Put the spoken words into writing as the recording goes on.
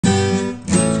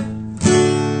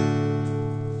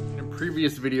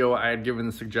previous video, I had given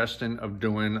the suggestion of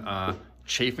doing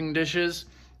chafing dishes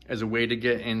as a way to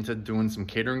get into doing some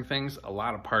catering things. A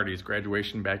lot of parties,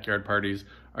 graduation, backyard parties,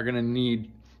 are gonna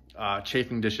need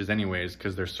chafing dishes anyways,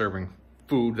 because they're serving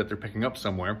food that they're picking up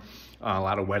somewhere. A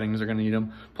lot of weddings are gonna need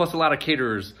them. Plus a lot of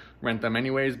caterers rent them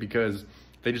anyways because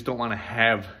they just don't wanna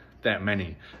have that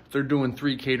many. If they're doing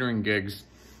 3 catering gigs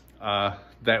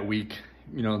that week,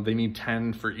 you know, they need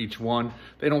 10 for each one.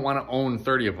 They don't wanna own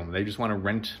 30 of them. They just wanna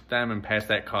rent them and pass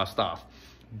that cost off.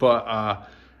 But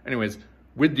anyways,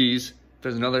 with these,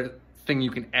 there's another thing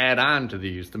you can add on to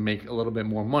these to make a little bit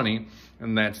more money,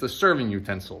 and that's the serving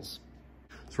utensils.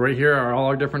 So right here are all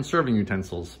our different serving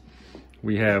utensils.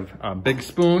 We have big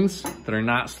spoons that are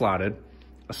not slotted,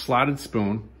 a slotted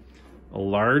spoon, a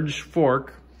large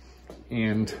fork,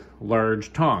 and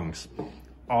large tongs.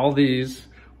 All these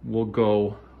will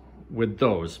go with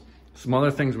those. Some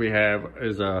other things we have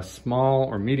is a small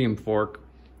or medium fork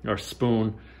or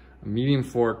spoon, a medium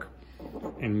fork,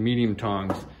 and medium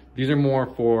tongs. These are more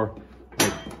for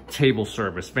like table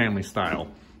service, family style.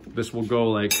 This will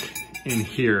go like in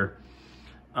here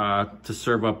to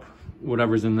serve up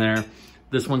whatever's in there.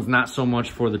 This one's not so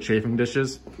much for the chafing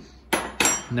dishes.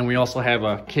 And then we also have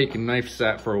a cake and knife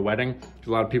set for a wedding. A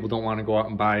lot of people don't want to go out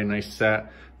and buy a nice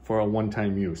set for a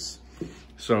one-time use.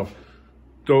 So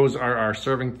those are our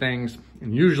serving things.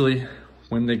 And usually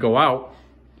when they go out,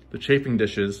 the chafing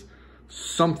dishes,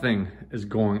 something is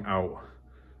going out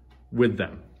with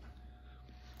them.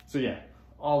 So yeah,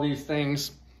 all these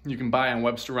things you can buy on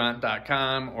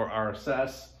Websterant.com or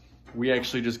RSS. We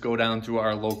actually just go down to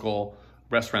our local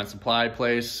restaurant supply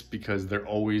place because they're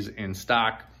always in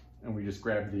stock, and we just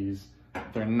grab these.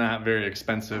 They're not very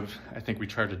expensive. I think we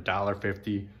charge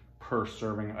 $1.50 per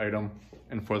serving item.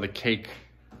 And for the cake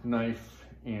knife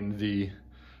and the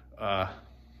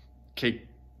cake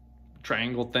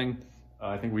triangle thing,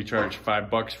 I think we charge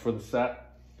 $5 for the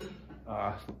set.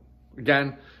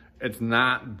 Again, it's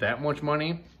not that much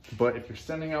money, but if you're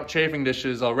sending out chafing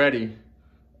dishes already,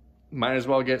 might as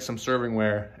well get some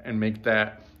servingware and make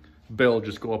that bill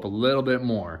just go up a little bit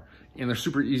more. And they're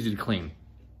super easy to clean.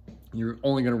 You're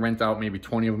only gonna rent out maybe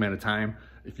 20 of them at a time.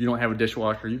 If you don't have a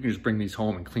dishwasher, you can just bring these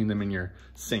home and clean them in your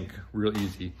sink real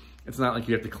easy. It's not like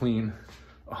you have to clean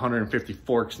 150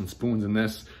 forks and spoons in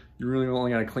this. You really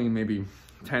only gotta clean maybe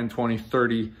 10, 20,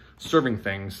 30 serving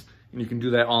things, and you can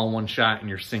do that all in one shot in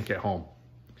your sink at home.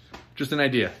 Just an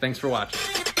idea. Thanks for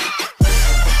watching.